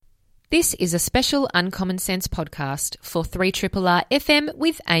This is a special Uncommon Sense podcast for 3RRR FM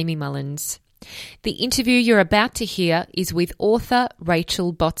with Amy Mullins. The interview you're about to hear is with author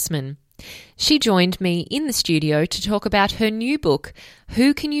Rachel Botsman. She joined me in the studio to talk about her new book,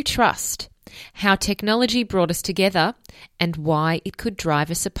 Who Can You Trust? How Technology Brought Us Together and Why It Could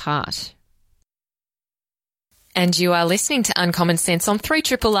Drive Us Apart. And you are listening to Uncommon Sense on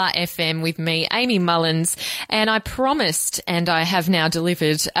 3RRR FM with me, Amy Mullins. And I promised, and I have now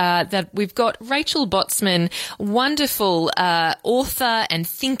delivered, that we've got Rachel Botsman, wonderful author and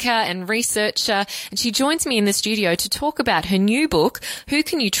thinker and researcher. And she joins me in the studio to talk about her new book, Who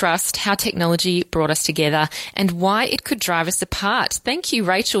Can You Trust? How Technology Brought Us Together and Why It Could Drive Us Apart. Thank you,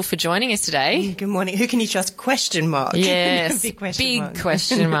 Rachel, for joining us today. Good morning. Who can you trust? Question mark. Yes. Big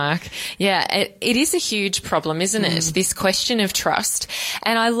question mark. Yeah, it is a huge problem, isn't it? This question of trust.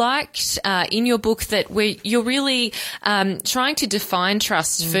 And I liked in your book that you're really trying to define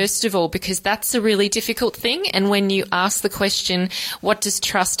trust, first of all, because that's a really difficult thing. And when you ask the question, what does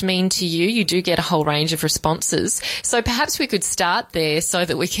trust mean to you, you do get a whole range of responses. So perhaps we could start there so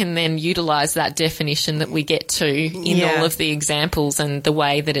that we can then utilise that definition that we get to in all of the examples and the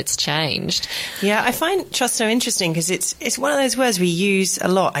way that it's changed. Yeah, I find trust so interesting because it's one of those words we use a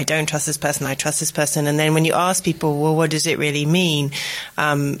lot. I don't trust this person, I trust this person. And then when you ask people, well, what does it really mean?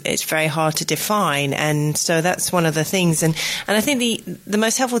 It's very hard to define. And so that's one of the things. And I think the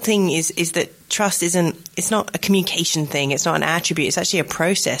most helpful thing is that trust it's not a communication thing. It's not an attribute. It's actually a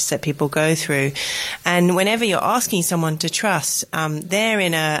process that people go through. And whenever you're asking someone to trust, they're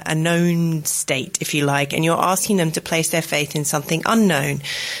in a known state, if you like, and you're asking them to place their faith in something unknown.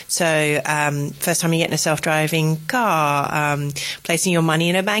 So, first time you get in a self-driving car, placing your money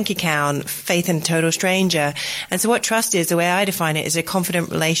in a bank account, faith in a total stranger. And so what trust is, the way I define it, is a confident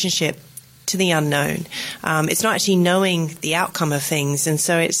relationship to the unknown. It's not actually knowing the outcome of things. And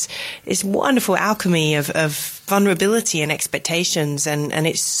so it's wonderful alchemy of vulnerability and expectations. And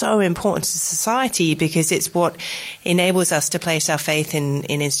it's so important to society because it's what enables us to place our faith in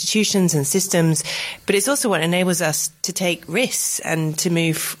institutions and systems. But it's also what enables us to take risks and to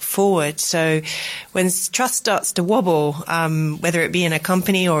move forward. So when trust starts to wobble, whether it be in a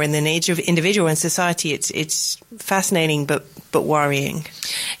company or in the nature of individual and society, it's fascinating but worrying.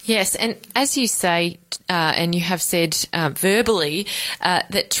 Yes, and as you say, and you have said verbally,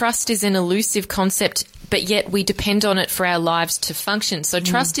 that trust is an elusive concept, but yet we depend on it for our lives to function. So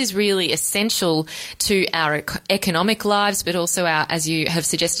trust is really essential to our economic lives, but also our, as you have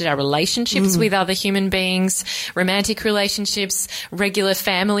suggested, our relationships with other human beings, romantic relationships, regular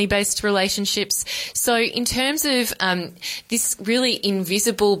family-based relationships. So in terms of this really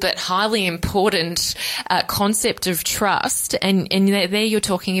invisible but highly important concept of trust, and there you're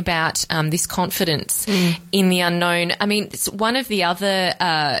talking about this confidence in the unknown. I mean, it's one of the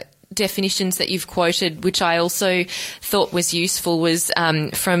other definitions that you've quoted, which I also thought was useful, was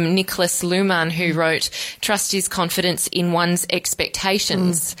from Nicholas Luhmann, who wrote, "Trust is confidence in one's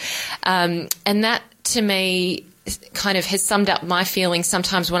expectations." And that, to me, kind of has summed up my feelings.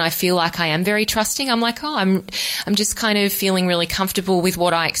 Sometimes when I feel like I am very trusting, I'm like, I'm just kind of feeling really comfortable with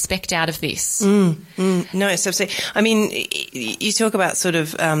what I expect out of this. No, it's absolutely. I mean, you talk about sort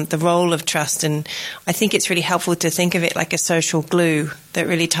of the role of trust, and I think it's really helpful to think of it like a social glue that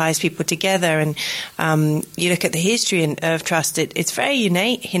really ties people together. And you look at the history of trust; it's very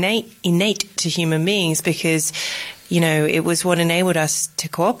innate to human beings because, you know, it was what enabled us to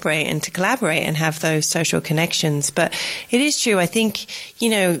cooperate and to collaborate and have those social connections. But it is true. I think, you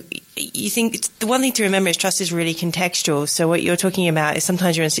know, you think the one thing to remember is trust is really contextual. So what you're talking about is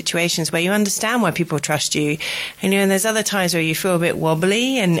sometimes you're in situations where you understand why people trust you. And, you know, and there's other times where you feel a bit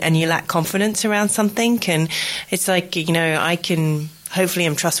wobbly and you lack confidence around something. And it's like, you know, hopefully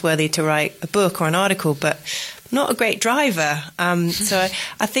I'm trustworthy to write a book or an article, but not a great driver. So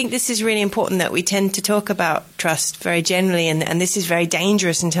I think this is really important that we tend to talk about trust very generally, and this is very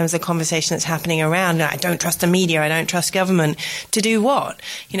dangerous in terms of the conversation that's happening around. I don't trust the media, I don't trust government. To do what?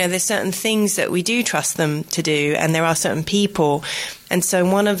 You know, there's certain things that we do trust them to do, and there are certain people. And so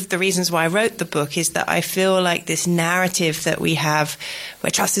one of the reasons why I wrote the book is that I feel like this narrative that we have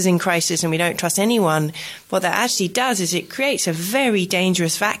where trust is in crisis and we don't trust anyone, what that actually does is it creates a very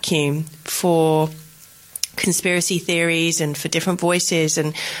dangerous vacuum for conspiracy theories and for different voices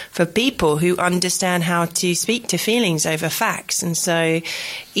and for people who understand how to speak to feelings over facts. And so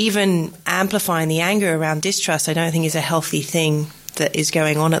even amplifying the anger around distrust, I don't think is a healthy thing that is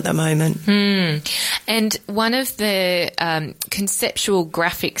going on at the moment. And one of the conceptual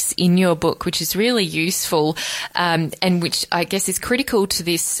graphics in your book, which is really useful and which I guess is critical to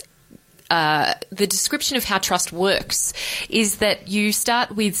this the description of how trust works is that you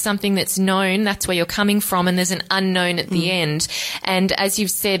start with something that's known, that's where you're coming from, and there's an unknown at the end. And as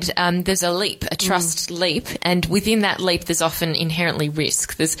you've said, there's a leap, a trust leap, and within that leap there's often inherently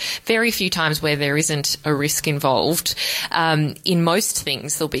risk. There's very few times where there isn't a risk involved. In most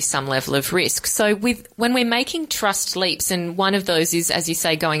things there'll be some level of risk. So when we're making trust leaps, and one of those is, as you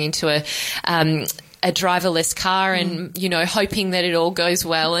say, going into a driverless car and, hoping that it all goes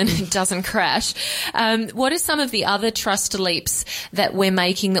well and it doesn't crash. What are some of the other trust leaps that we're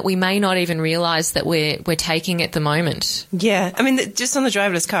making that we may not even realise that we're taking at the moment? Yeah. I mean, just on the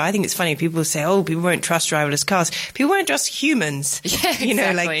driverless car, I think it's funny. People say, people won't trust driverless cars. People won't trust humans. Yeah,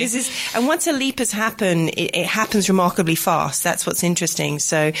 exactly. This is, and once a leap has happened, it happens remarkably fast. That's what's interesting.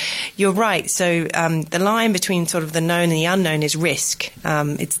 So you're right. So, the line between sort of the known and the unknown is risk.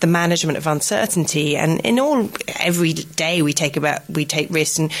 It's the management of uncertainty. And every day we take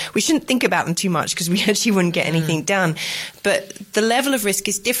risks, and we shouldn't think about them too much because we actually wouldn't get anything done. But the level of risk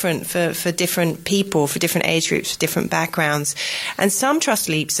is different for different people, for different age groups, for different backgrounds. And some trust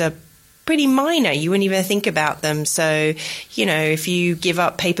leaps are pretty minor. You wouldn't even think about them. So, if you give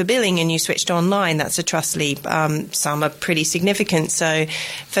up paper billing and you switch to online, that's a trust leap. Some are pretty significant. So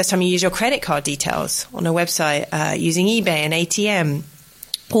first time you use your credit card details on a website, using eBay and ATM,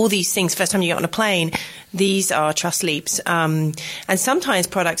 all these things, first time you get on a plane, these are trust leaps. And sometimes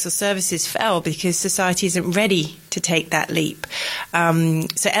products or services fail because society isn't ready to take that leap.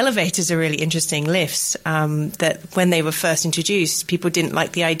 So elevators are really interesting, lifts, that when they were first introduced, people didn't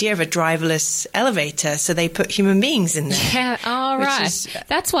like the idea of a driverless elevator, so they put human beings in there. Yeah, right.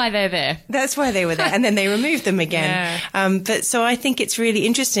 That's why they're there. That's why they were there. And then they removed them again. Yeah. But so I think it's really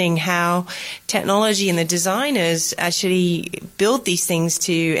interesting how technology and the designers actually build these things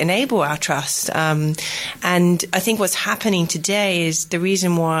to enable our trust. And I think what's happening today is the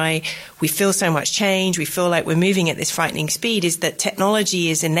reason why we feel so much change, we feel like we're moving at this frightening speed, is that technology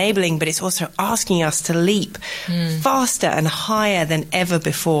is enabling, but it's also asking us to leap faster and higher than ever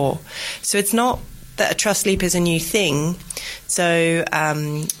before. So it's not that a trust leap is a new thing. So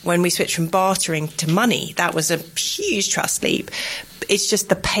when we switched from bartering to money, that was a huge trust leap. It's just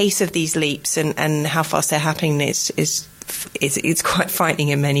the pace of these leaps and how fast they're happening it's quite frightening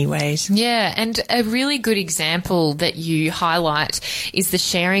in many ways. Yeah, and a really good example that you highlight is the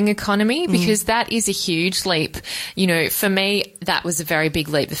sharing economy, because that is a huge leap. For me, that was a very big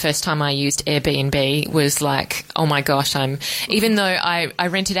leap. The first time I used Airbnb was like, oh my gosh, even though I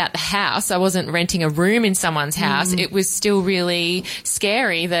rented out the house, I wasn't renting a room in someone's house. It was still really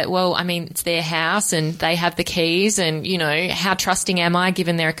scary that, it's their house and they have the keys and, how trusting am I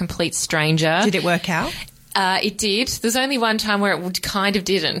given they're a complete stranger? Did it work out? It did. There's only one time where it kind of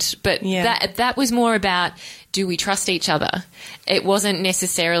didn't, but that was more about, do we trust each other? It wasn't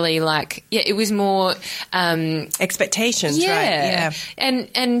necessarily like, it was more expectations, right? Yeah.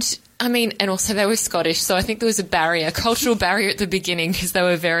 And also they were Scottish, so I think there was a cultural barrier at the beginning, because they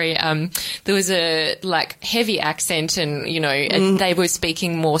were very, there was a heavy accent and, and they were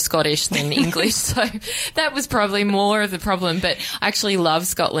speaking more Scottish than English. So that was probably more of the problem. But I actually love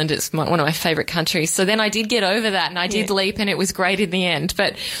Scotland. It's one of my favourite countries. So then I did get over that and I did leap, and it was great in the end.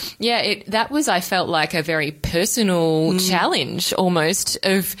 But that was, I felt like, a very personal challenge almost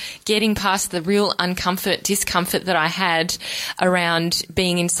of getting past the real discomfort that I had around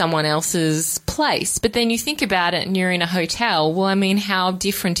being in someone else's place. But then you think about it and you're in a hotel. Well, how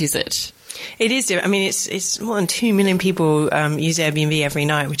different is it? It is. It's more than 2 million people use Airbnb every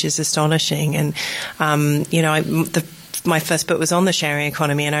night, which is astonishing. And, my first book was on the sharing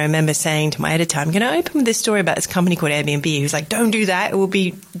economy, and I remember saying to my editor, I'm going to open with this story about this company called Airbnb. He was like, don't do that. It will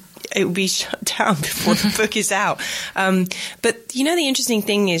be shut down before the book is out. But the interesting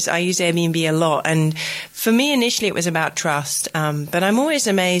thing is I use Airbnb a lot, and for me initially it was about trust. But I'm always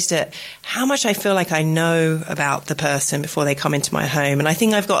amazed at how much I feel like I know about the person before they come into my home. And I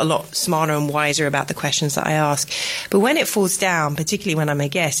think I've got a lot smarter and wiser about the questions that I ask. But when it falls down, particularly when I'm a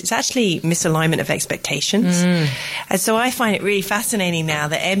guest, it's actually misalignment of expectations. And so I find it really fascinating now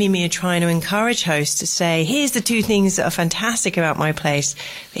that Airbnb are trying to encourage hosts to say, here's the 2 things that are fantastic about my place,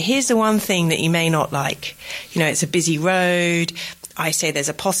 but here's the one thing that you may not like. It's a busy road. I say there's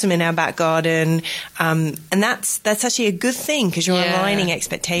a possum in our back garden. And that's actually a good thing, because you're aligning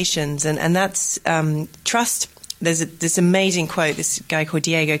expectations. And that's trust. There's this amazing quote, this guy called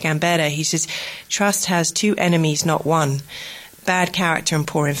Diego Gambetta. He says, trust has 2 enemies, not one: bad character and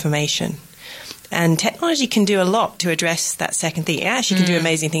poor information. And technology can do a lot to address that second thing. It actually can do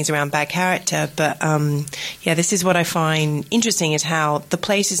amazing things around bad character. But, this is what I find interesting, is how the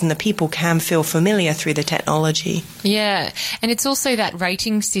places and the people can feel familiar through the technology. Yeah. And it's also that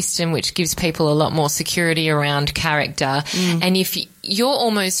rating system which gives people a lot more security around character. And if you're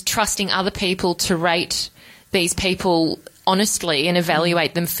almost trusting other people to rate these people honestly and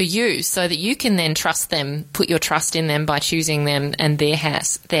evaluate them for you, so that you can then trust them, put your trust in them by choosing them and their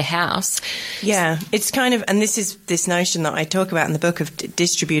house. Yeah, it's kind of, and this is this notion that I talk about in the book of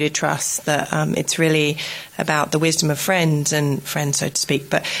distributed trust, that it's really about the wisdom of friends, so to speak.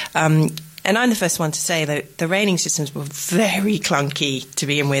 But and I'm the first one to say that the rating systems were very clunky to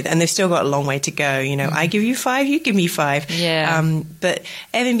begin with, and they've still got a long way to go. I give you 5, you give me 5. Yeah. But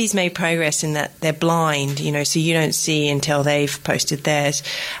Airbnb's made progress in that they're blind, so you don't see until they've posted theirs.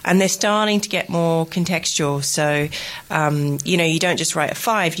 And they're starting to get more contextual. So, you don't just write a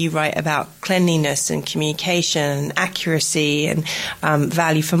 5, you write about cleanliness and communication and accuracy and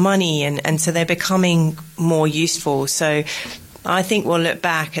value for money. And so they're becoming more useful. So I think we'll look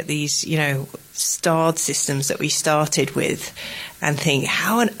back at these, starred systems that we started with and think,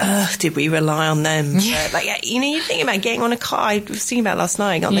 how on earth did we rely on them? Yeah. You think about getting on a car. I was thinking about last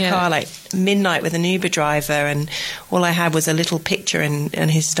night, I got on the car midnight with an Uber driver, and all I had was a little picture and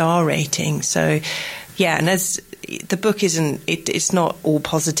his star rating. So, yeah, and as the book it's not all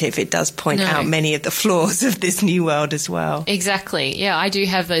positive. It does point out many of the flaws of this new world as well. Exactly. Yeah, I do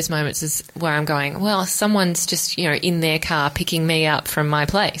have those moments where I'm going, well, someone's just, in their car picking me up from my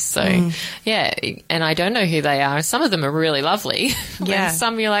place. So, yeah, and I don't know who they are. Some of them are really lovely. Yeah. And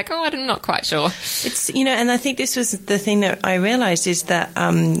some you're like, oh, I'm not quite sure. It's, and I think this was the thing that I realized, is that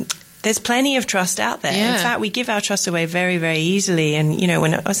there's plenty of trust out there. Yeah. In fact, we give our trust away very, very easily. And,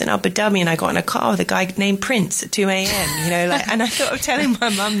 when I was in Abu Dhabi and I got in a car with a guy named Prince at 2 a.m., and I thought of telling my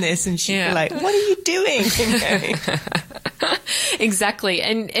mum this, and she'd be like, what are you doing? Exactly.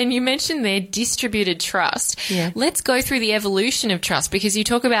 And you mentioned there distributed trust. Yeah. Let's go through the evolution of trust, because you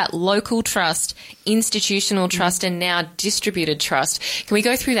talk about local trust, institutional trust, and now distributed trust. Can we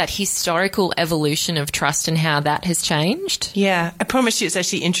go through that historical evolution of trust and how that has changed? Yeah, I promise you it's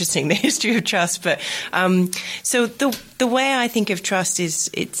actually interesting, the history of trust. But so the way I think of trust is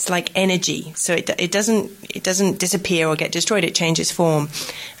it's like energy. So it doesn't disappear or get destroyed. It changes form.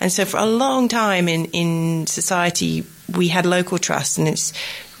 And so for a long time in society, we had local trust, and just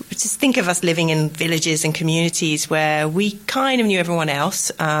think of us living in villages and communities where we kind of knew everyone else.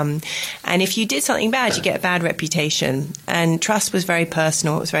 And if you did something bad, you get a bad reputation. And trust was very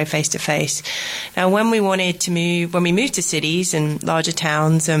personal. It was very face to face. Now, when we moved to cities and larger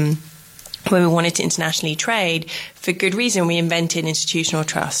towns, when we wanted to internationally trade, for good reason, we invented institutional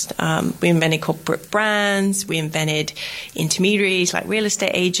trust. We invented corporate brands. We invented intermediaries like real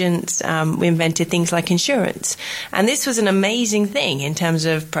estate agents. We invented things like insurance. And this was an amazing thing in terms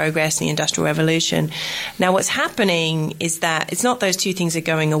of progress in the Industrial Revolution. Now, what's happening is that it's not those two things are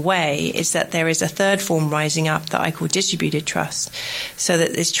going away. It's that there is a third form rising up that I call distributed trust. So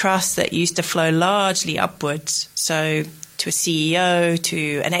that this trust that used to flow largely upwards, so to a CEO,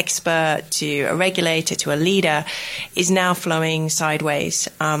 to an expert, to a regulator, to a leader, is now flowing sideways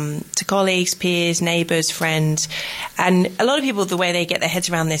to colleagues, peers, neighbours, friends. And a lot of people, the way they get their heads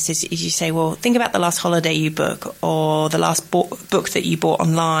around this is you say, well, think about the last holiday you book, or the last book that you bought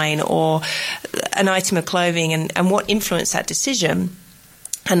online, or an item of clothing, and what influenced that decision.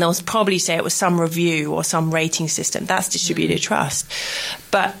 And they'll probably say it was some review or some rating system. That's distributed trust.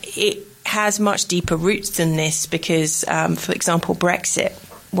 But it has much deeper roots than this, because, for example, Brexit,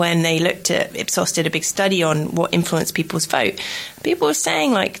 when they looked at, Ipsos did a big study on what influenced people's vote, people were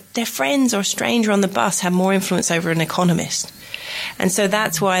saying their friends or a stranger on the bus had more influence over an economist. And so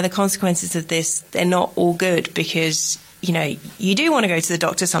that's why the consequences of this, they're not all good, because you do want to go to the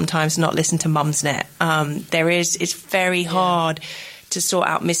doctor sometimes and not listen to Mumsnet. It's very hard to sort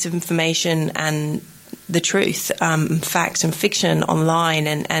out misinformation and the truth, facts and fiction online.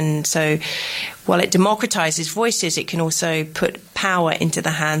 And so while it democratizes voices, it can also put power into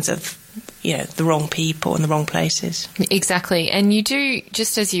the hands of, the wrong people in the wrong places. Exactly. And you do,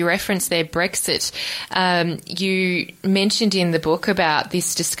 just as you referenced there, Brexit, you mentioned in the book about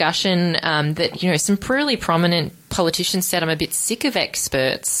this discussion that, some really prominent politicians said, I'm a bit sick of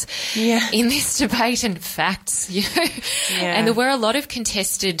experts in this debate and facts, And there were a lot of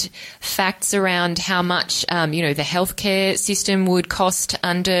contested facts around how much, the healthcare system would cost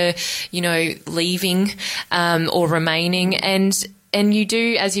under, leaving or remaining. And And you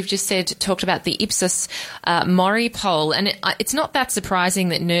do, as you've just said, talked about the Ipsos Mori poll. And it's not that surprising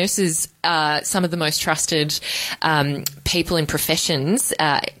that nurses are some of the most trusted people in professions,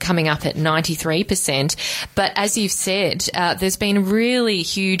 coming up at 93%. But as you've said, there's been really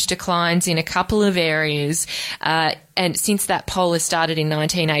huge declines in a couple of areas. And since that poll has started in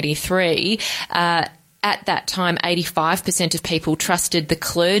 1983, at that time, 85% of people trusted the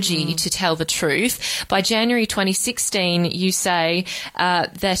clergy to tell the truth. By January 2016, you say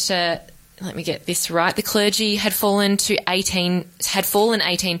that let me get this right. The clergy had fallen 18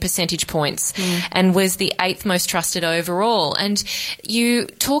 percentage points and was the 8th most trusted overall. And you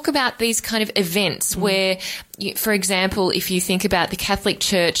talk about these kind of events where, for example, if you think about the Catholic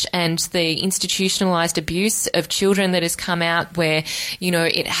Church and the institutionalized abuse of children that has come out where,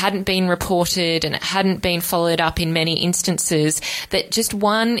 it hadn't been reported and it hadn't been followed up in many instances, that just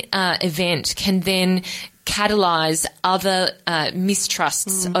one event can then catalyse other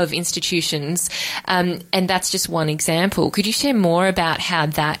mistrusts of institutions, and that's just one example. Could you share more about how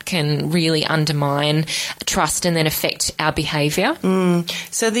that can really undermine trust and then affect our behaviour?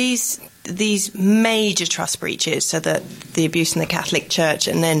 So these major trust breaches, so that the abuse in the Catholic Church,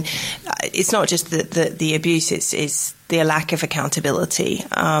 and then it's not just the abuse, it's the lack of accountability,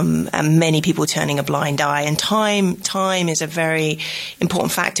 and many people turning a blind eye. And time is a very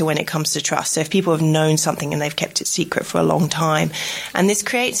important factor when it comes to trust. So if people have known something and they've kept it secret for a long time, and this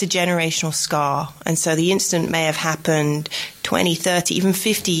creates a generational scar. And so the incident may have happened 20, 30, even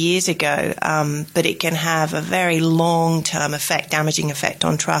 50 years ago, but it can have a very long-term effect, damaging effect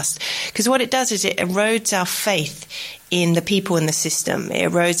on trust. Because what it does is it erodes our faith in the people in the system.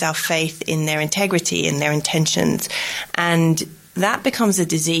 It erodes our faith in their integrity, in their intentions. And that becomes a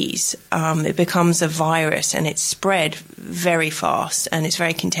disease. It becomes a virus, and it's spread very fast, and it's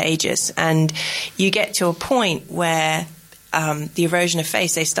very contagious. And you get to a point where the erosion of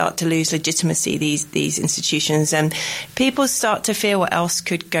faith, they start to lose legitimacy, these institutions, and people start to fear what else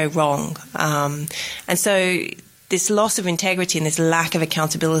could go wrong. And so this loss of integrity and this lack of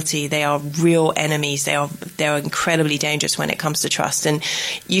accountability, they are real enemies. They are incredibly dangerous when it comes to trust. And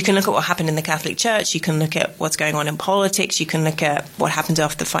you can look at what happened in the Catholic Church. You can look at what's going on in politics. You can look at what happened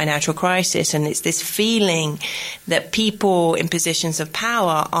after the financial crisis. And it's this feeling that people in positions of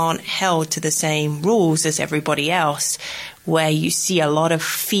power aren't held to the same rules as everybody else, where you see a lot of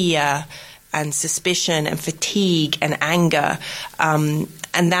fear and suspicion and fatigue and anger.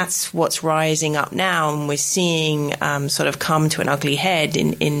 And that's what's rising up now, and we're seeing sort of come to an ugly head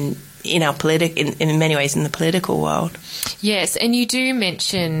in many ways in the political world. Yes, and you do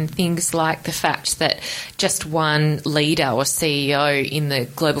mention things like the fact that just one leader or CEO in the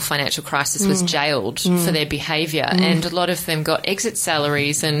global financial crisis was jailed for their behaviour, and a lot of them got exit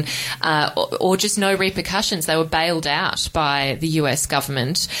salaries and or just no repercussions. They were bailed out by the US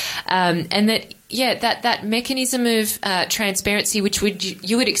government, and that. Yeah, that mechanism of transparency, which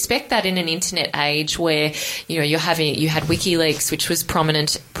you would expect that in an internet age where you had WikiLeaks, which was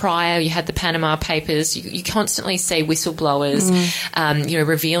prominent prior. You had the Panama Papers. You constantly see whistleblowers,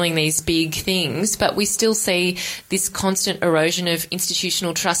 revealing these big things, but we still see this constant erosion of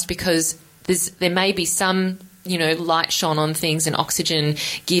institutional trust because there may be some light shone on things and oxygen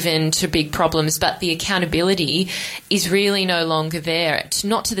given to big problems, but the accountability is really no longer there,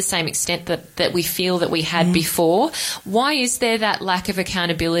 not to the same extent that we feel that we had before. Why is there that lack of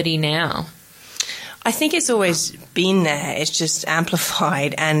accountability now? I think it's always been there. It's just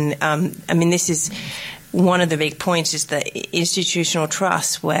amplified. And, this is one of the big points is the institutional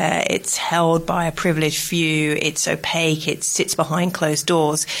trust, where it's held by a privileged few, it's opaque, it sits behind closed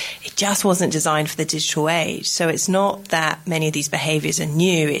doors. It just wasn't designed for the digital age. So it's not that many of these behaviors are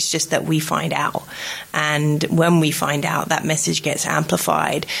new, it's just that we find out. And when we find out, that message gets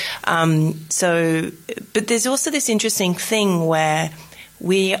amplified. But there's also this interesting thing where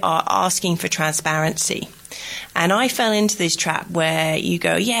we are asking for transparency. And I fell into this trap where you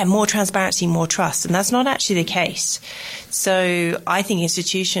go, more transparency, more trust. And that's not actually the case. So I think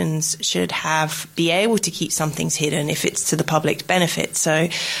institutions should be able to keep some things hidden if it's to the public's benefit. So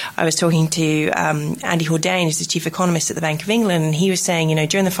I was talking to Andy Haldane, who's the chief economist at the Bank of England, and he was saying,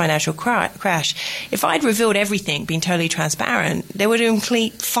 during the financial crash, if I'd revealed everything, been totally transparent, there would have been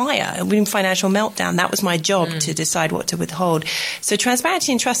complete fire, it would have been financial meltdown. That was my job to decide what to withhold. So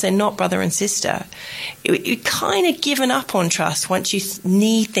transparency and trust, they're not brother and sister. You're kind of given up on trust once you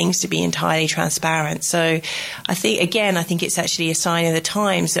need things to be entirely transparent. So I think it's actually a sign of the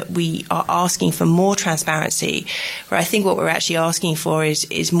times that we are asking for more transparency, where I think what we're actually asking for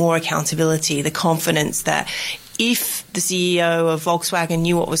is more accountability, the confidence that if the CEO of Volkswagen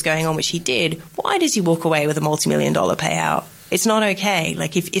knew what was going on, which he did, why does he walk away with a multi-million-dollar payout? it's not okay.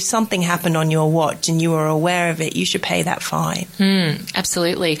 Like if something happened on your watch and you were aware of it, you should pay that fine.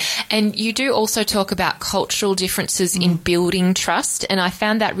 Absolutely. And you do also talk about cultural differences in building trust. And I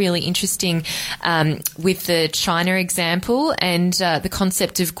found that really interesting with the China example and the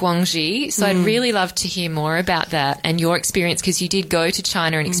concept of Guangxi. So I'd really love to hear more about that and your experience, because you did go to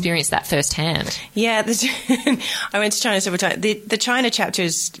China and experience that firsthand. Yeah, I went to China several times. The China chapter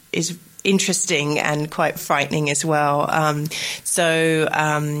is interesting and quite frightening as well.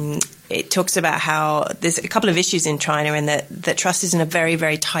 It talks about how there's a couple of issues in China, and that trust is in a very,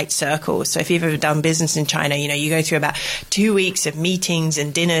 very tight circle. So if you've ever done business in China, you go through about 2 weeks of meetings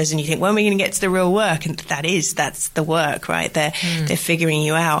and dinners, and you think, when are we going to get to the real work? And that's the work, right? They're figuring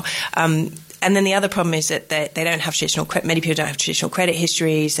you out. And then the other problem is that they don't have traditional credit. Many people don't have traditional credit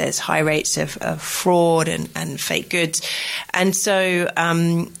histories. There's high rates of fraud and fake goods. And so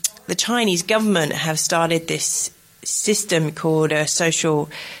the Chinese government have started this system called a social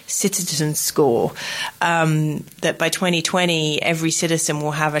citizen score, that by 2020 every citizen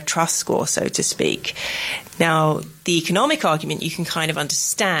will have a trust score, so to speak. Now, the economic argument you can kind of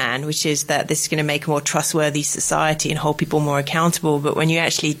understand, which is that this is going to make a more trustworthy society and hold people more accountable. But when you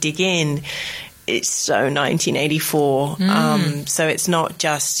actually dig in, it's so 1984. So it's not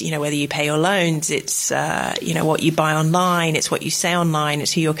just, whether you pay your loans, it's, what you buy online, it's what you say online,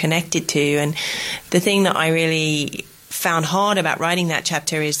 it's who you're connected to. And the thing that I really found hard about writing that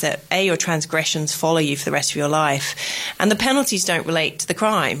chapter is that, A, your transgressions follow you for the rest of your life, and the penalties don't relate to the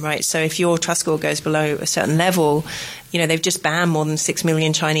crime, right? So if your trust score goes below a certain level, they've just banned more than 6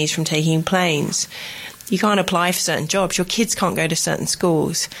 million Chinese from taking planes. You can't apply for certain jobs. Your kids can't go to certain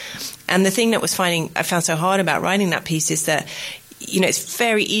schools. And the thing that I found so hard about writing that piece is that, it's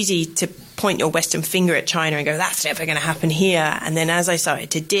very easy to point your Western finger at China and go, that's never going to happen here. And then as I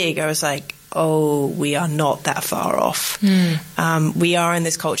started to dig, I was like, oh, we are not that far off. We are in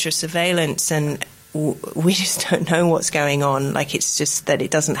this culture of surveillance, and we just don't know what's going on. Like, it's just that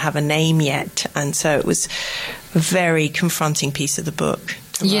it doesn't have a name yet. And so it was a very confronting piece of the book.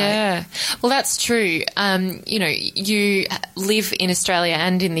 Yeah. Well, that's true. You live in Australia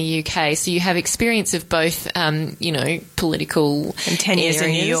and in the UK, so you have experience of both, political and 10 years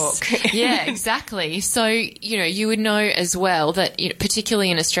in New York. Yeah, exactly. So, you would know as well that, particularly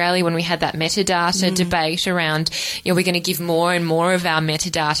in Australia, when we had that metadata debate around, we're going to give more and more of our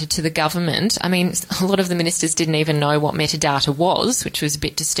metadata to the government. I mean, a lot of the ministers didn't even know what metadata was, which was a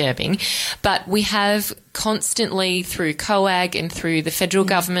bit disturbing. But we have constantly, through COAG and through the federal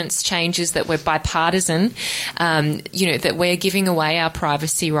government's changes, that we're bipartisan, that we're giving away our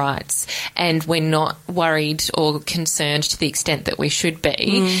privacy rights, and we're not worried or concerned to the extent that we should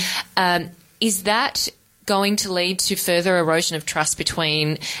be. Is that going to lead to further erosion of trust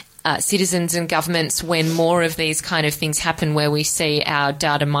between citizens and governments when more of these kind of things happen where we see our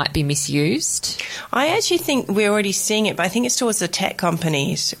data might be misused? I actually think we're already seeing it, but I think it's towards the tech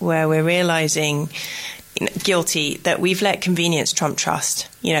companies where we're realizing, guilty, that we've let convenience trump trust.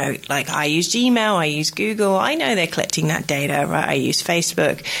 Like I use Gmail, I use Google, I know they're collecting that data, right? I use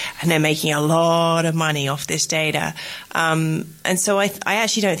Facebook, and they're making a lot of money off this data. And so I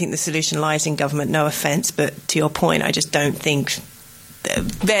actually don't think the solution lies in government, no offense, but to your point, I just don't think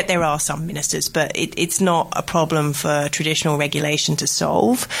there are some ministers, but it's not a problem for traditional regulation to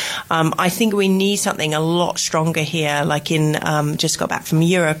solve. I think we need something a lot stronger here, like in just got back from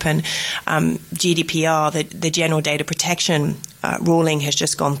Europe, and GDPR, the General Data Protection ruling has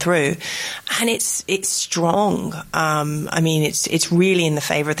just gone through, and it's strong. It's really in the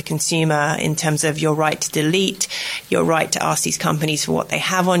favor of the consumer in terms of your right to delete, your right to ask these companies for what they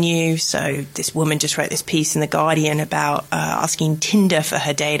have on you. So this woman just wrote this piece in The Guardian about asking Tinder for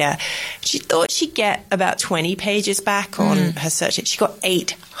her data. She thought she'd get about 20 pages back on her search. She got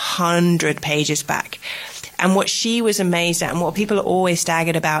 800 pages back. And what she was amazed at, and what people are always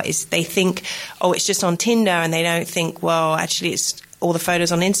staggered about, is they think, oh, it's just on Tinder, and they don't think, well, actually it's all the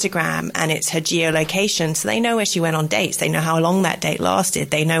photos on Instagram, and it's her geolocation. So they know where she went on dates. They know how long that date lasted.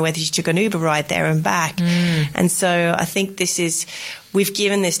 They know whether she took an Uber ride there and back. And so I think we've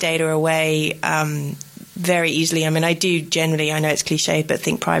given this data away very easily. I mean, I do generally, I know it's cliche, but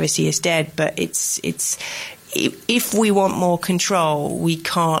think privacy is dead, but if we want more control, we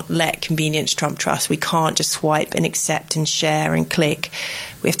can't let convenience trump trust. We can't just swipe and accept and share and click.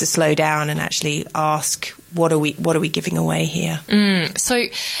 We have to slow down and actually ask what are we giving away here? So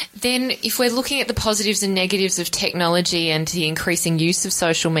then if we're looking at the positives and negatives of technology and the increasing use of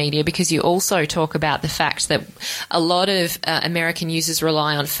social media, because you also talk about the fact that a lot of American users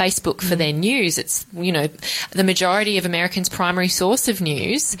rely on Facebook for their news. It's, the majority of Americans' primary source of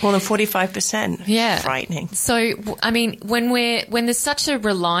news. More than 45%. Yeah. Frightening. So, I mean, when there's such a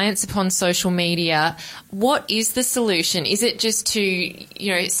reliance upon social media, what is the solution? Is it just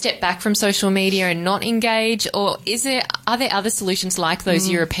to, step back from social media and not engage? Or are there other solutions like those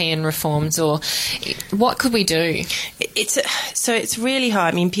European reforms, or what could we do? It's really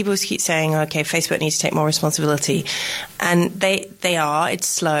hard. I mean, people keep saying, okay, Facebook needs to take more responsibility, and they are. It's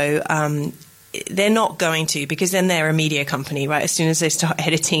slow. They're not going to, because then they're a media company, right? As soon as they start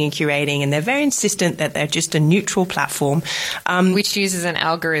editing and curating, and they're very insistent that they're just a neutral platform. Which uses an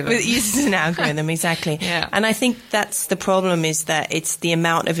algorithm. It uses an algorithm, exactly. Yeah. And I think that's the problem, is that it's the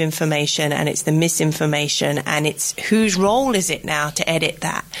amount of information and it's the misinformation, and it's whose role is it now to edit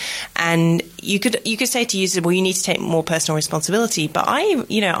that? And you could say to users, well, you need to take more personal responsibility. But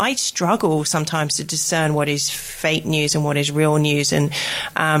I struggle sometimes to discern what is fake news and what is real news,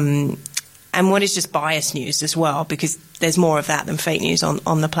 and what is just biased news as well, because there's more of that than fake news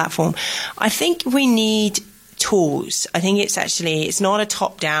on the platform. I think we need tools. I think it's not a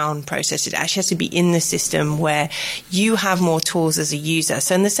top-down process. It actually has to be in the system where you have more tools as a user.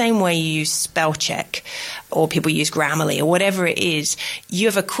 So in the same way you use spell check, or people use Grammarly, or whatever it is, you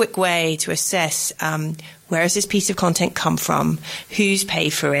have a quick way to assess where has this piece of content come from? Who's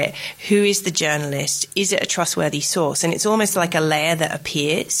paid for it? Who is the journalist? Is it a trustworthy source? And it's almost like a layer that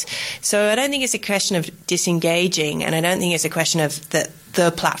appears. So I don't think it's a question of disengaging, and I don't think it's a question of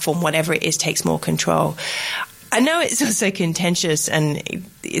the platform, whatever it is, takes more control. I know it's also contentious and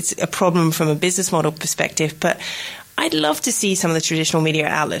it's a problem from a business model perspective, but I'd love to see some of the traditional media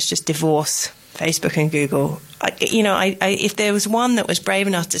outlets just divorce Facebook and Google. If there was one that was brave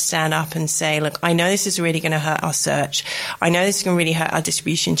enough to stand up and say, look, I know this is really going to hurt our search. I know this is going to really hurt our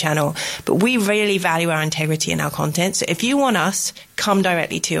distribution channel, but we really value our integrity and our content. So if you want us, come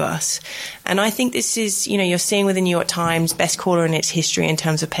directly to us. And I think this is, you're seeing with the New York Times, best quarter in its history in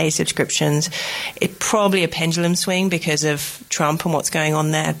terms of paid subscriptions. It's probably a pendulum swing because of Trump and what's going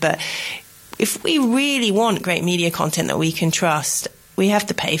on there. But if we really want great media content that we can trust, we have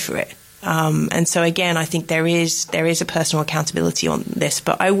to pay for it. And so again, I think there is a personal accountability on this,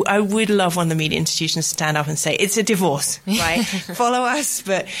 but I would love one of the media institutions to stand up and say, it's a divorce, right? Follow us,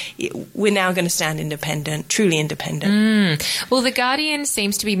 but we're now going to stand independent, truly independent. Well, The Guardian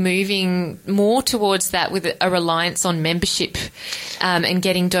seems to be moving more towards that, with a reliance on membership, and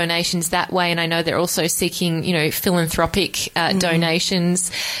getting donations that way. And I know they're also seeking, philanthropic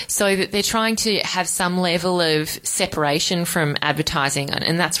donations, so that they're trying to have some level of separation from advertising,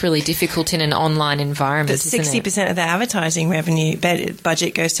 and that's really difficult in an online environment. But 60% of the advertising revenue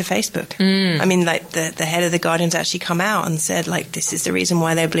budget goes to Facebook. I mean, like the head of The Guardian's actually come out and said, like, this is the reason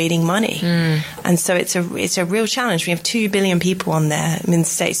why they're bleeding money. And so it's a real challenge. We have 2 billion people on there. I mean,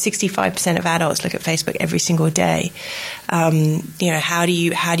 say 65% of adults look at Facebook every single day. How do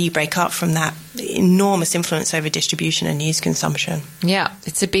you break up from that enormous influence over distribution and news consumption? Yeah,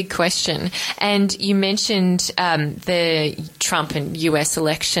 it's a big question. And you mentioned the Trump and US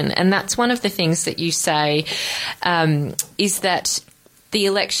election, and that's one of the things that you say is that the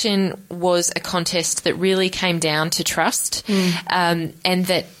election was a contest that really came down to trust, and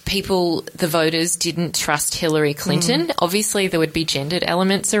that the voters didn't trust Hillary Clinton. Obviously, there would be gendered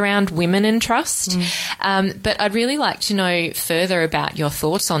elements around women and trust. But I'd really like to know further about your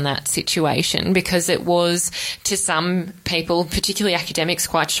thoughts on that situation, because it was, to some people, particularly academics,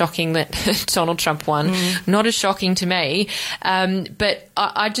 quite shocking that Donald Trump won. Not as shocking to me. But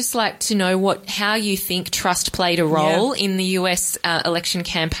I'd just like to know how you think trust played a role in the US election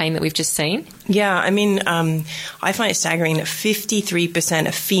campaign that we've just seen. Yeah, I mean, I find it staggering that 53%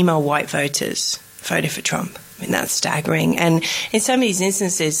 of female white voters voted for Trump. I mean, that's staggering. And in some of these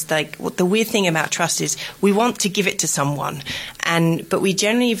instances, like, the weird thing about trust is we want to give it to someone, but we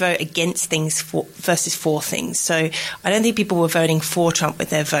generally vote against things versus for things. So I don't think people were voting for Trump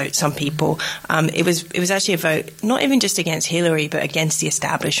with their vote. Some people, it was actually a vote not even just against Hillary, but against the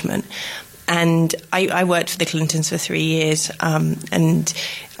establishment. And I worked for the Clintons for 3 years, and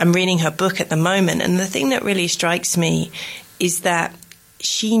I'm reading her book at the moment. And the thing that really strikes me is that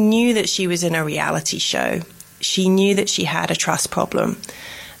she knew that she was in a reality show. She knew that she had a trust problem.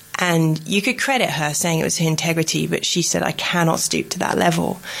 And you could credit her saying it was her integrity, but she said, I cannot stoop to that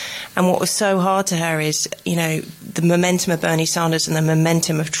level. And what was so hard to her is, the momentum of Bernie Sanders and the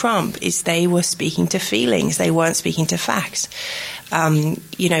momentum of Trump is they were speaking to feelings. They weren't speaking to facts.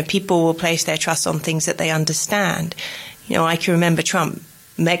 People will place their trust on things that they understand. I can remember Trump,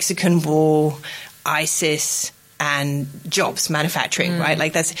 Mexican war, ISIS, and jobs, manufacturing, right?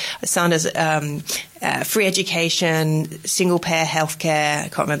 Like that's Sanders, free education, single payer healthcare. I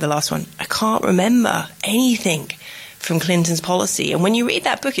can't remember the last one. I can't remember anything from Clinton's policy. And when you read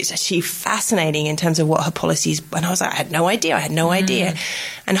that book, it's actually fascinating in terms of what her policies. And I was like, I had no idea.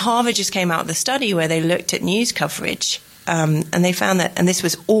 And Harvard just came out with a study where they looked at news coverage, and they found that, and this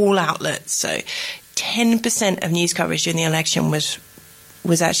was all outlets. So 10% of news coverage during the election was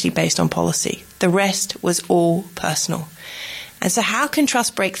actually based on policy. The rest was all personal. And so how can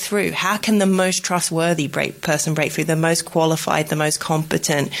trust break through? How can the most trustworthy person break through, the most qualified, the most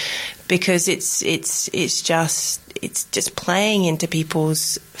competent? Because it's just playing into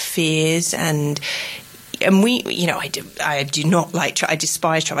people's fears and we, I do not like, I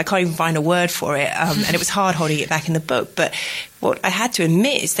despise Trump. I can't even find a word for it. And it was hard holding it back in the book. But what I had to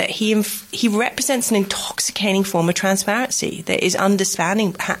admit is that he represents an intoxicating form of transparency that is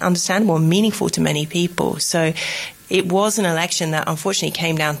understandable and meaningful to many people. So it was an election that unfortunately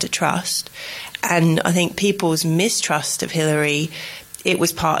came down to trust. And I think people's mistrust of Hillary, it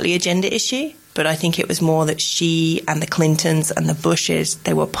was partly a gender issue. But I think it was more that she and the Clintons and the Bushes,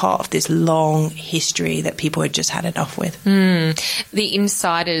 they were part of this long history that people had just had enough with. The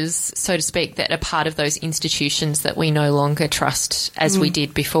insiders, so to speak, that are part of those institutions that we no longer trust as we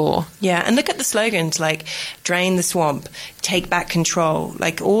did before. Yeah, and look at the slogans like drain the swamp, take back control.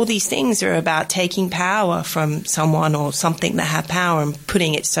 Like all these things are about taking power from someone or something that had power and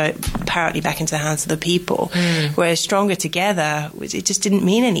putting it so apparently back into the hands of the people. Whereas Stronger Together, it just didn't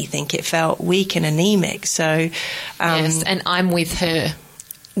mean anything. It felt weak and anemic. So, yes, and I'm with her.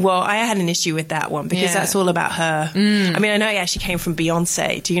 Well, I had an issue with that one because that's all about her. I mean, I know it actually came from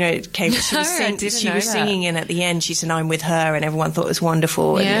Beyonce. Do you know it came? She was singing, and at the end, she said, "I'm with her," and everyone thought it was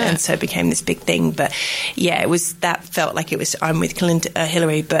wonderful, and so it became this big thing. But yeah, that felt like it was I'm with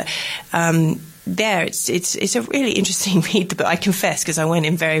Hillary, but. There, it's a really interesting read, but I confess because I went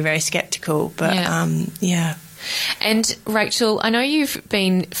in very, very skeptical. But yeah. And Rachel, I know you've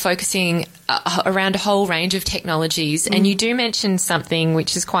been focusing around a whole range of technologies, and you do mention something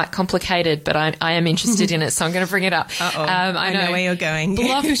which is quite complicated, but I am interested in it, so I'm going to bring it up. I know where you're going.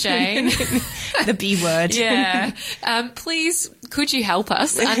 Blockchain. The B word. Yeah. Please, could you help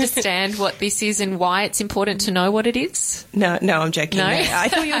us understand what this is and why it's important to know what it is? No, I'm joking. No? I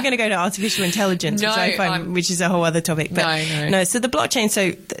thought you were going to go to artificial intelligence, which is a whole other topic. But no. So the blockchain,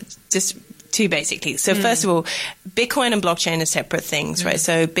 just two basically. So first of all, Bitcoin and blockchain are separate things, right?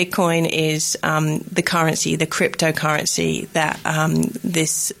 So Bitcoin is the currency, the cryptocurrency that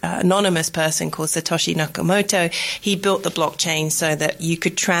this anonymous person called Satoshi Nakamoto, he built the blockchain so that you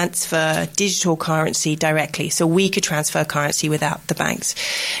could transfer digital currency directly. So we could transfer currency without the banks.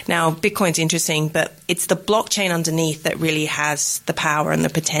 Now, Bitcoin's interesting, but it's the blockchain underneath that really has the power and the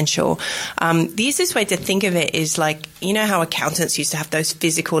potential. The easiest way to think of it is like, you know how accountants used to have those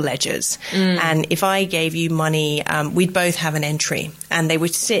physical ledgers? And if I gave you money, we'd both have an entry and they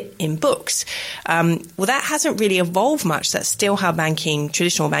would sit in books. Well, that hasn't really evolved much. That's still how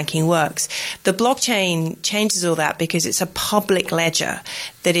traditional banking works. The blockchain changes all that because it's a public ledger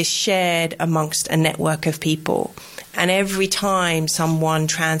that is shared amongst a network of people. And every time someone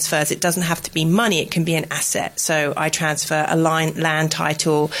transfers, it doesn't have to be money, it can be an asset. So I transfer a land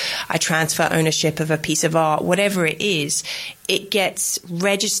title, I transfer ownership of a piece of art, whatever it is, it gets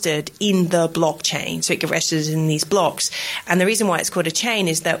registered in the blockchain. So it gets registered in these blocks. And the reason why it's called a chain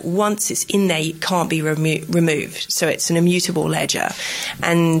is that once it's in there, it can't be removed. So it's an immutable ledger.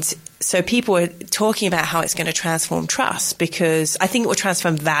 And so people are talking about how it's going to transform trust because I think it will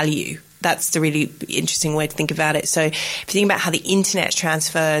transform value. That's the really interesting way to think about it. So if you think about how the internet's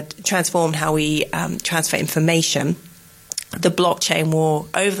transformed how we transfer information, the blockchain will,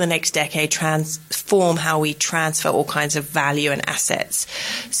 over the next decade, transform how we transfer all kinds of value and assets.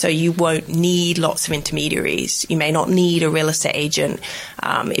 So you won't need lots of intermediaries. You may not need a real estate agent.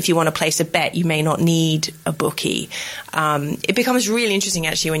 If you want to place a bet, you may not need a bookie. It becomes really interesting,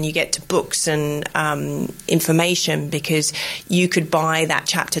 actually, when you get to books and information, because you could buy that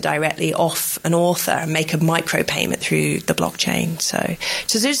chapter directly off an author and make a micropayment through the blockchain. So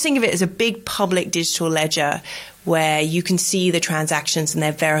just think of it as a big public digital ledger where you can see the transactions and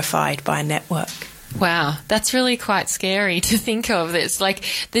they're verified by a network. Wow, that's really quite scary to think of. It's like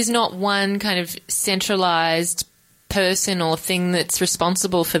there's not one kind of centralized person or thing that's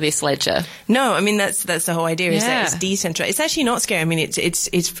responsible for this ledger. No, I mean, that's the whole idea, is that it's decentralized. It's actually not scary. I mean,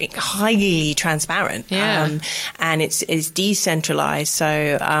 it's highly transparent. And it's decentralized.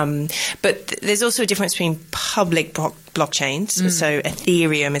 So, but there's also a difference between public blockchains. So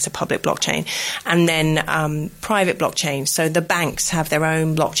Ethereum is a public blockchain, and then private blockchains. So the banks have their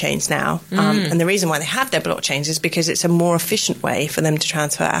own blockchains now. And the reason why they have their blockchains is because it's a more efficient way for them to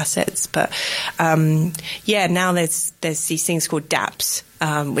transfer assets. But now there's these things called dApps,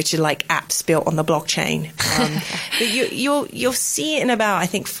 which are like apps built on the blockchain. But you'll see it in about, I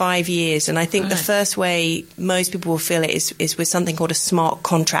think, 5 years. And I think the first way most people will feel it is with something called a smart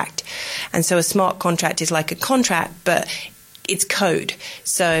contract. And so a smart contract is like a contract, but it's code.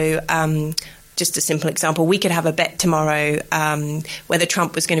 So just a simple example, we could have a bet tomorrow whether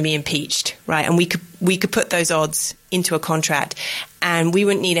Trump was going to be impeached, right? And we could put those odds into a contract, and we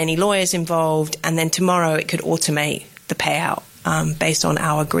wouldn't need any lawyers involved. And then tomorrow it could automate the payout based on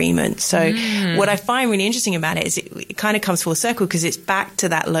our agreement. So what I find really interesting about it is it kind of comes full circle, because it's back to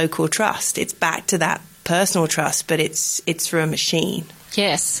that local trust. It's back to that personal trust, but it's through a machine.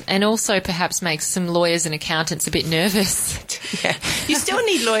 Yes, and also perhaps makes some lawyers and accountants a bit nervous. Yeah, you still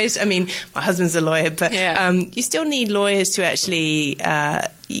need lawyers. I mean, my husband's a lawyer, but you still need lawyers to actually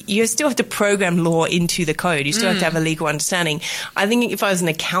you still have to program law into the code. You still have to have a legal understanding. I think if I was an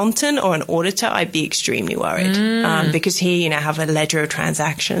accountant or an auditor, I'd be extremely worried because here, have a ledger of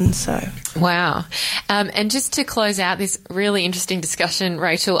transactions. So wow. And just to close out this really interesting discussion,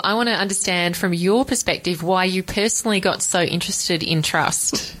 Rachel, I want to understand from your perspective why you personally got so interested in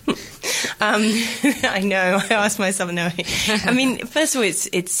trust. I know. I asked myself, no. I mean, first of all,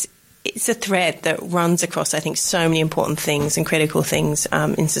 it's a thread that runs across, I think, so many important things and critical things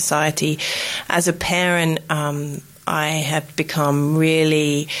in society. As a parent, I have become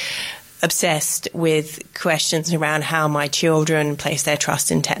really obsessed with questions around how my children place their trust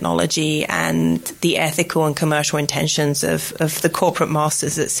in technology and the ethical and commercial intentions of the corporate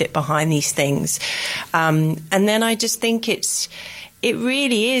masters that sit behind these things. And then I just think it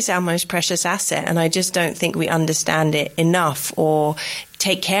really is our most precious asset, and I just don't think we understand it enough or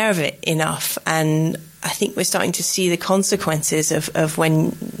take care of it enough. And I think we're starting to see the consequences of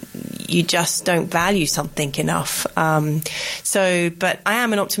when you just don't value something enough. But I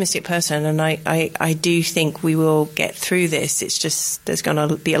am an optimistic person, and I do think we will get through this. It's just there's going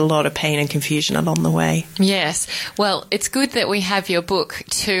to be a lot of pain and confusion along the way. Yes. Well, it's good that we have your book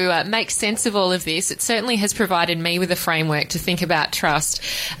to make sense of all of this. It certainly has provided me with a framework to think about trust.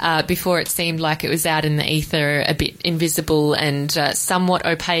 Before it seemed like it was out in the ether, a bit invisible and somewhat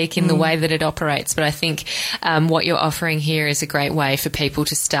opaque in the way that it operates. But I think what you're offering here is a great way for people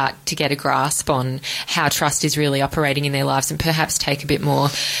to start to get a grasp on how trust is really operating in their lives, and perhaps take a bit more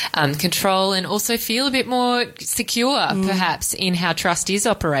control, and also feel a bit more secure perhaps in how trust is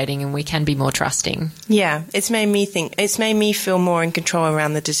operating, and we can be more trusting. Yeah, it's made me feel more in control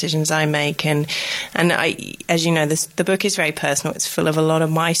around the decisions I make, and I, as you know, the book is very personal. It's full of a lot of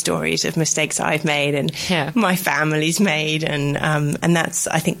my stories of mistakes I've made and my family's made, and that's,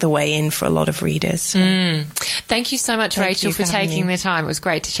 I think, the way in for a lot of readers. So. Thank you so much, Rachel, for taking the time. It was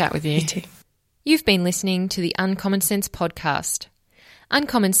great to chat with you. You too. You've been listening to the Uncommon Sense podcast.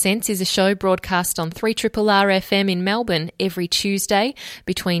 Uncommon Sense is a show broadcast on 3RRR FM in Melbourne every Tuesday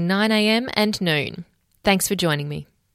between 9 a.m. and noon. Thanks for joining me.